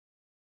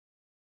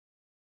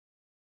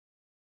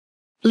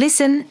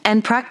Listen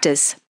and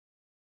practice.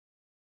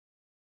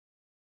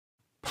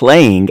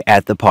 Playing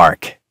at the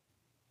park.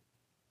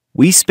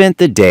 We spent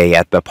the day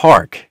at the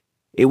park.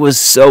 It was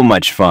so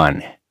much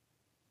fun.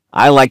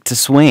 I like to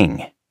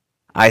swing.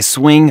 I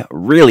swing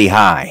really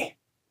high.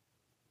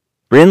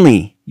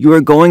 Brinley, you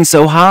are going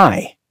so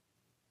high.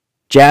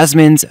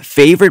 Jasmine's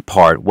favorite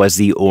part was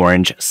the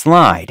orange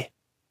slide.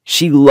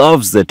 She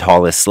loves the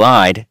tallest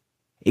slide.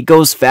 It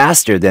goes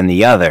faster than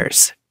the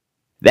others.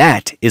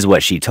 That is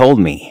what she told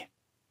me.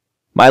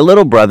 My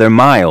little brother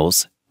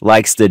Miles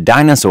likes the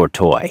dinosaur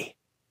toy.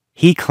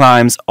 He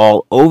climbs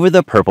all over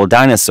the purple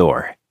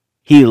dinosaur.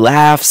 He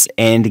laughs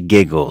and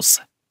giggles.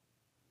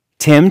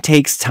 Tim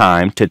takes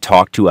time to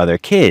talk to other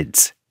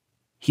kids.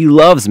 He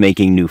loves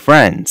making new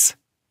friends.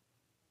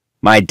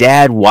 My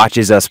dad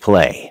watches us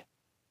play.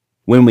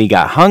 When we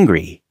got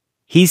hungry,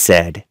 he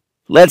said,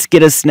 "Let's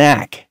get a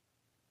snack."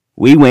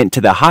 We went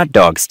to the hot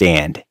dog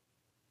stand.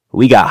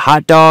 We got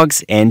hot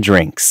dogs and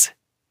drinks.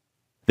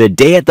 The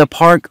day at the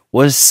park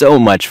was so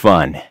much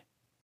fun.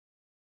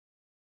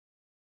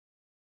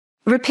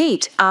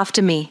 Repeat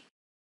after me.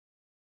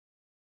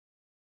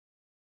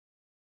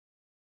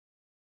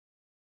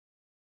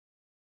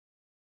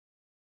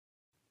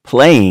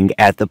 Playing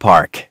at the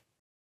park.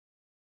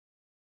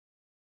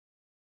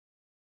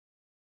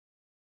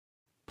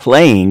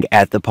 Playing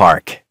at the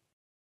park.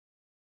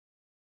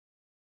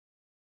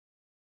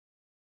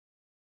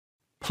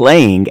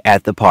 Playing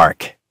at the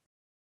park.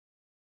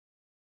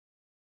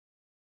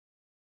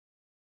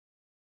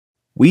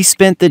 We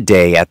spent the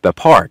day at the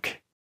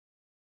park.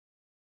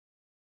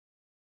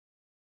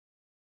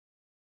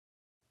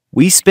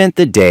 We spent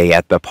the day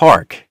at the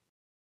park.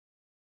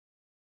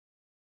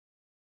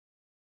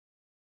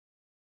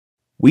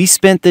 We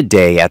spent the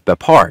day at the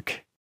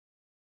park.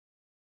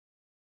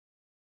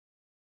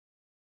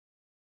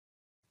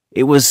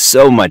 It was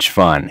so much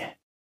fun.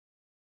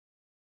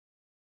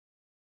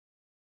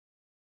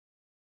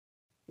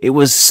 It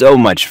was so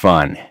much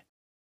fun.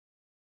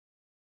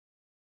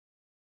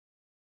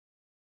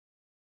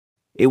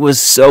 It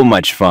was so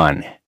much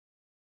fun.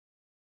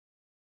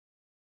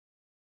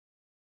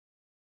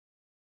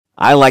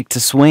 I like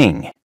to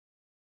swing.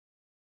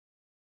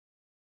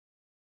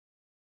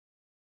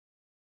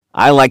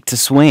 I like to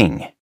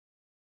swing.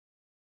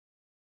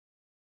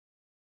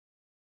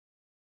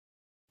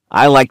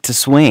 I like to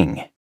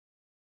swing.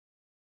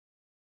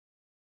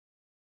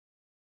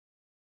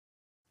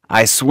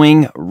 I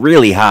swing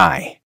really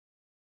high.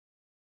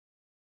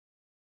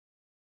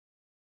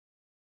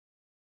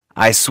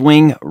 I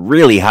swing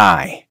really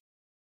high.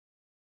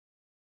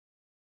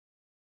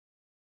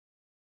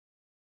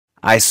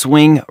 I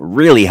swing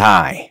really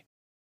high.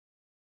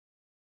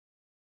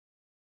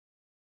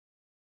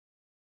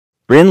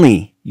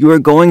 Brinley, you are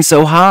going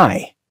so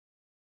high.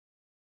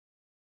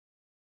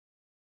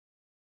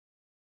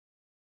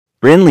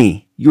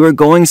 Brinley, you are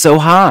going so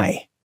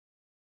high.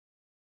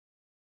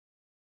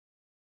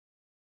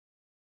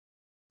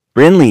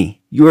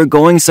 Brinley, you are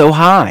going so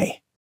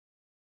high.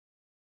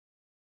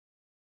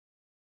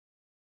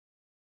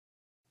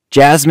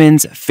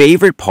 Jasmine's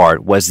favorite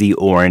part was the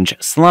orange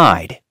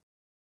slide.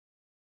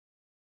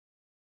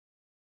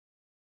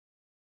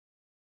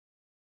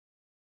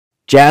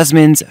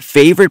 Jasmine's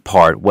favorite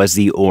part was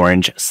the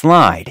orange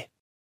slide.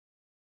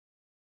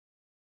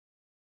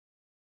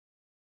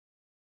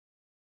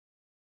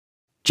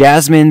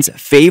 Jasmine's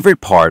favorite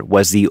part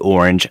was the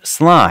orange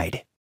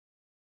slide.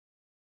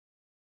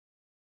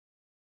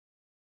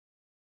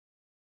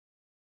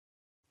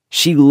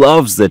 She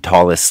loves the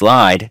tallest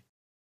slide.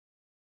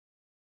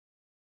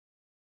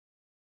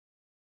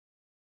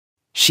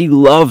 She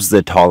loves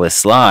the tallest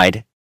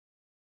slide.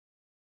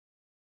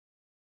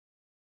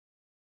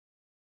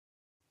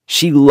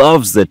 She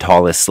loves the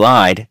tallest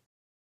slide.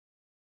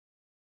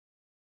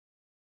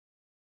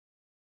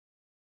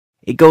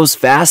 It goes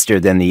faster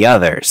than the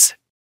others.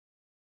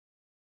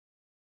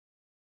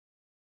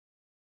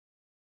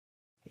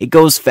 It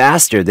goes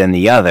faster than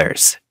the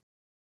others.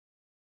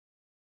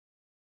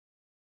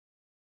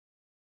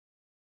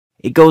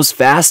 It goes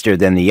faster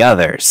than the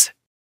others.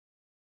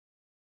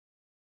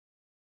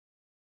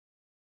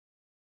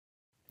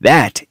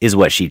 That is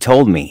what she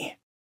told me.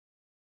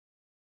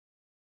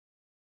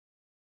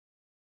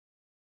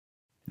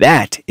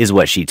 That is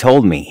what she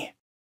told me.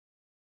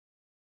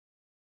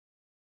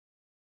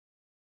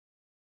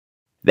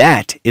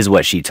 That is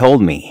what she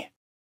told me.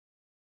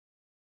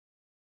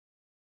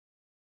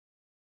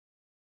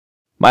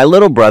 My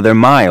little brother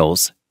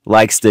Miles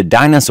likes the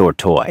dinosaur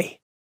toy.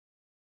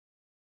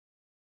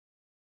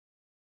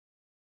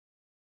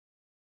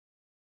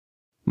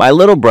 My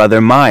little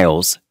brother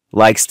Miles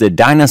likes the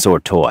dinosaur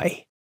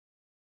toy.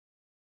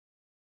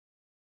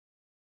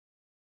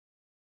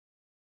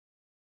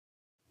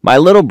 My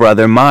little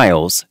brother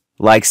Miles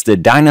likes the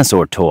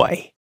dinosaur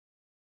toy.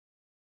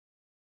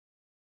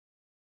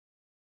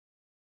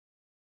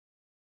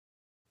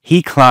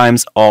 He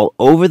climbs all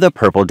over the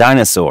purple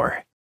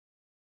dinosaur.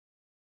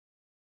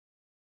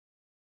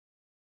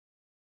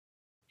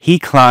 He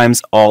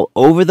climbs all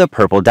over the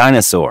purple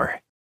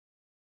dinosaur.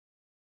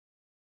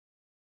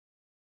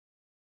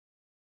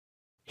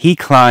 He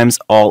climbs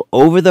all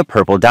over the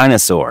purple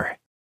dinosaur.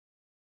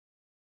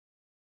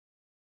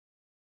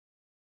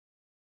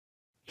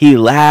 He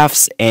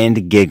laughs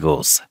and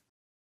giggles.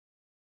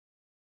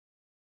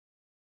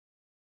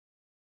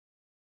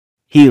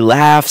 He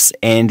laughs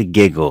and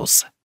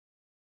giggles.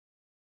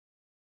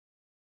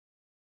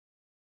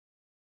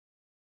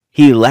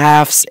 He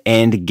laughs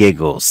and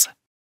giggles.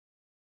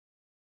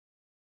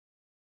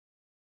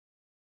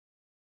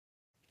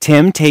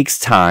 Tim takes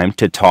time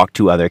to talk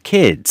to other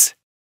kids.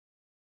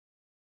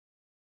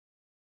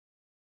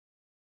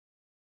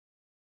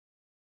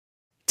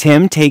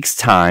 Tim takes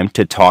time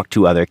to talk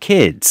to other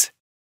kids.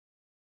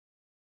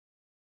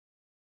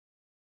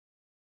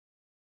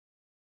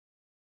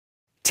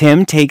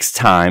 Tim takes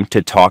time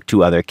to talk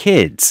to other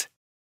kids.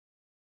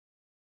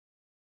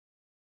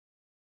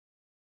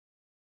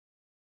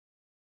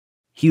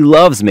 He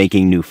loves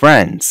making new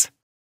friends.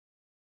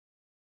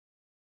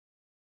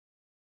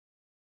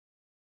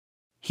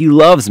 He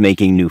loves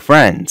making new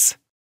friends.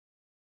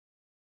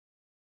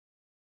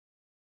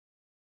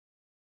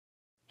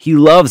 He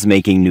loves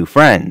making new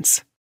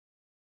friends.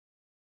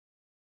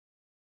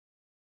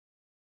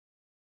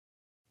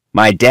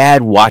 My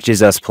dad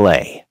watches us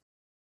play.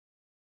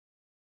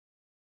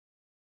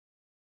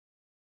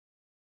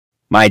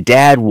 My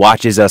dad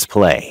watches us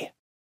play.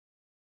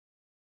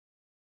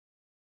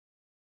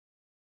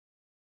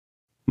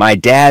 My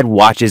dad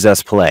watches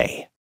us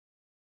play.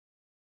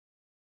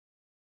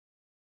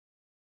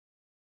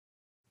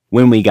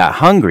 When we got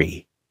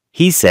hungry,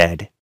 he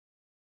said,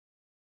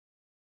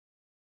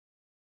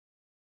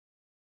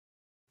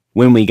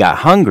 when we got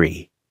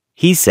hungry,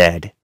 he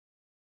said,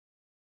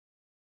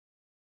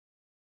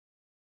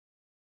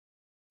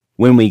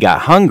 when we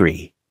got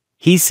hungry,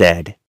 he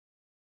said,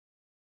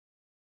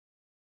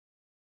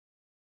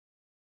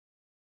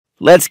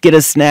 let's get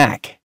a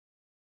snack.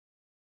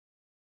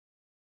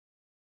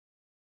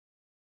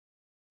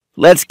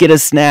 Let's get a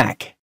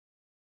snack.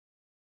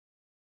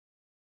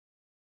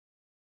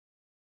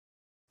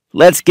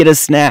 Let's get a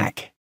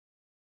snack.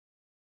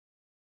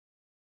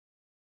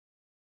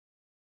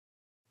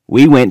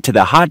 We went to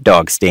the hot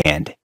dog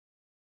stand.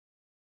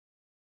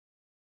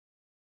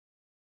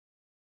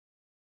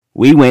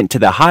 We went to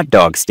the hot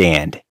dog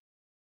stand.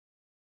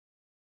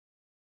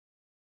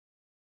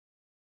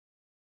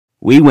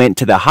 We went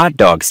to the hot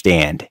dog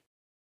stand.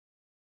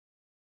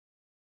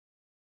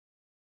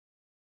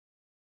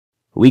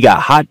 We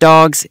got hot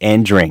dogs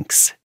and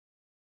drinks.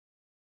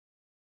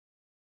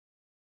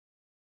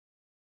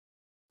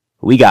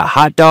 We got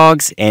hot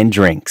dogs and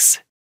drinks.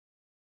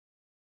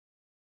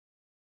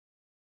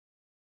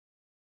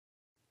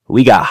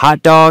 We got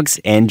hot dogs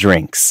and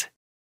drinks.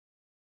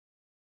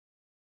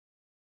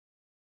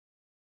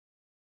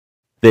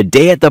 The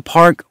day at the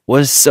park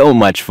was so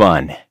much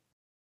fun.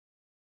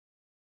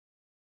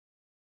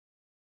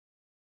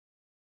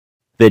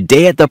 The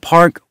day at the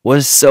park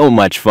was so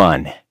much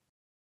fun.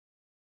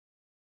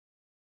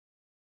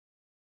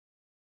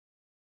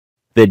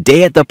 The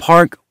day at the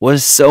park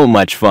was so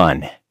much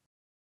fun.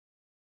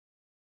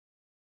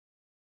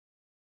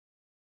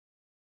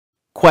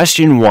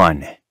 Question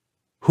 1.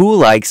 Who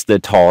likes the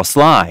tall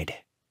slide?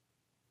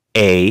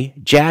 A.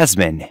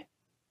 Jasmine.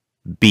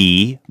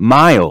 B.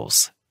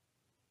 Miles.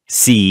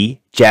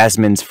 C.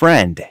 Jasmine's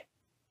friend.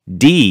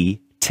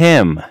 D.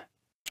 Tim.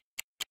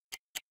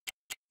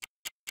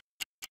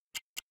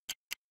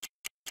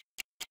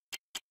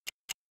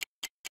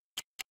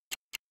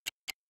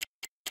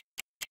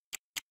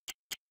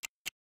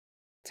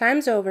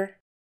 Time's over.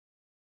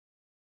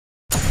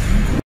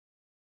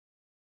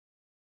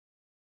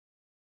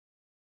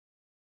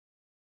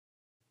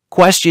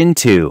 Question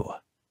 2.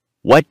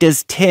 What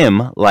does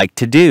Tim like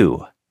to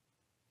do?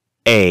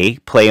 A.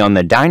 Play on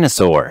the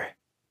dinosaur.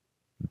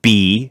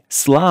 B.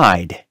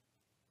 Slide.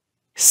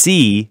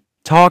 C.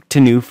 Talk to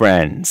new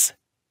friends.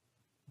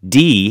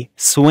 D.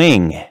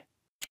 Swing.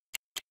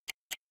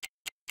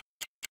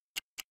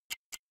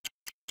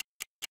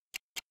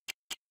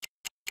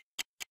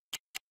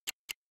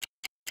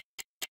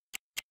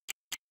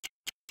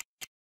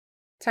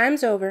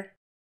 Time's over.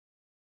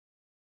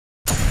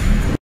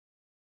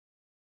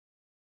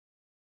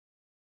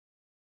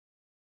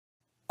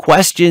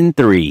 Question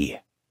 3.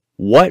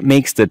 What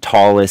makes the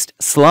tallest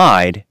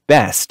slide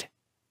best?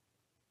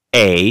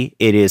 A.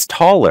 It is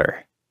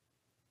taller.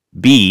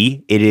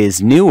 B. It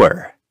is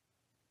newer.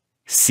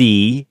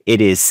 C. It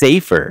is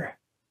safer.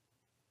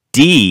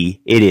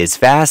 D. It is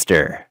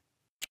faster.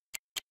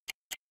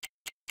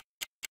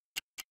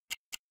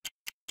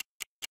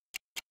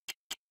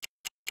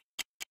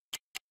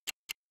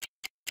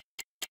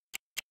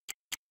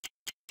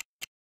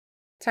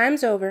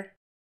 Time's over.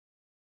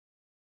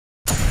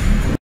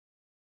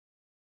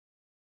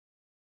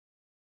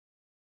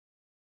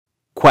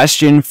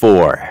 Question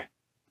 4.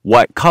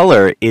 What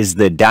color is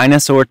the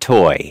dinosaur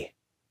toy?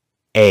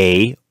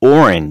 A.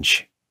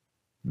 Orange.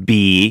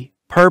 B.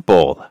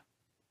 Purple.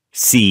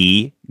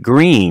 C.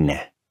 Green.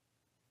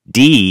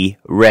 D.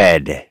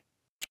 Red.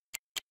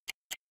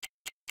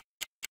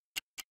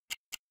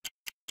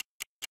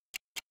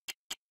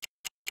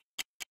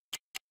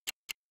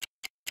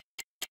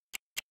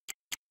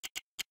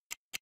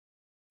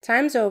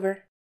 Time's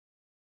over.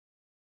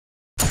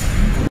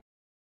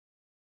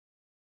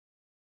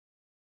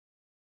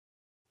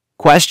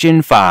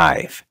 Question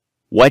 5.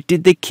 What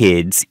did the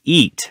kids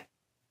eat?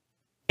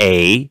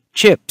 A.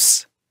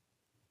 Chips.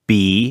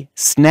 B.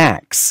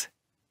 Snacks.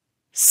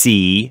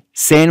 C.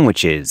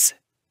 Sandwiches.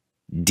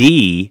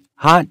 D.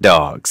 Hot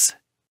dogs.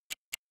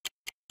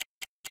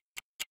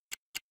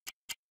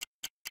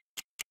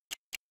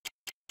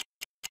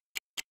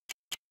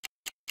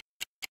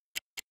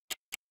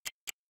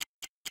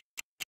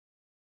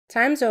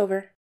 Time's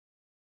over.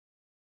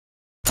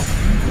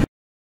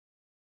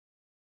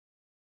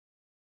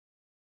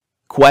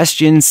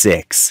 Question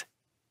 6.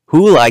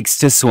 Who likes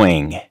to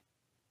swing?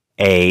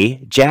 A.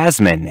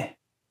 Jasmine.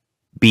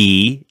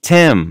 B.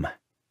 Tim.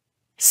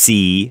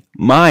 C.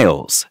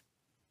 Miles.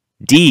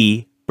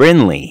 D.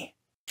 Brinley.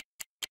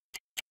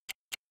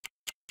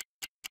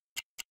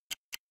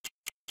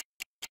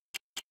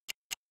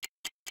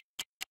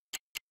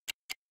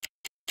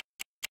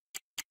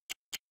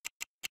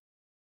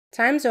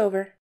 Time's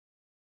over.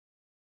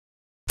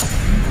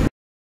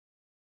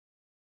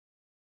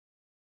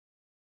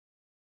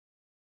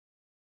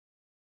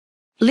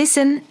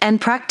 Listen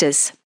and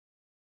practice.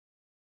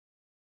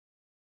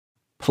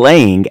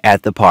 Playing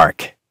at the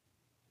park.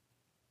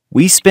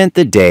 We spent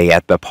the day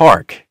at the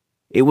park.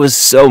 It was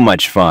so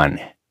much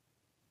fun.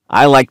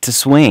 I like to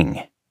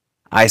swing.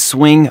 I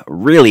swing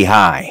really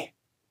high.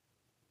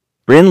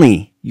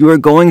 Brinley, you are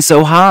going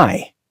so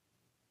high.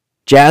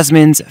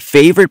 Jasmine's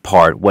favorite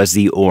part was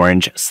the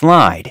orange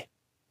slide.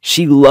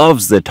 She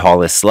loves the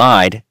tallest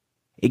slide.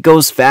 It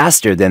goes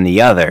faster than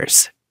the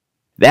others.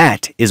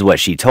 That is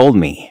what she told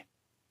me.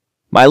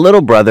 My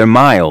little brother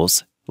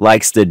Miles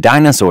likes the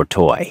dinosaur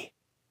toy.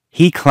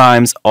 He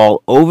climbs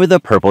all over the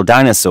purple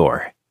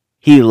dinosaur.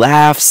 He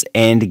laughs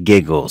and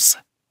giggles.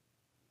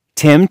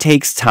 Tim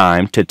takes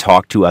time to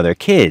talk to other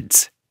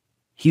kids.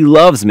 He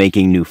loves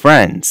making new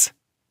friends.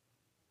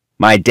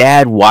 My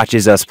dad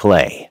watches us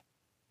play.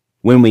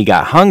 When we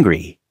got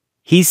hungry,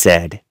 he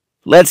said,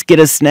 "Let's get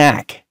a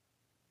snack."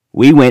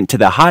 We went to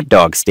the hot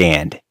dog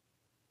stand.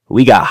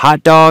 We got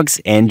hot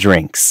dogs and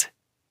drinks.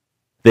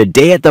 The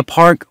day at the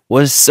park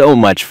was so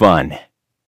much fun.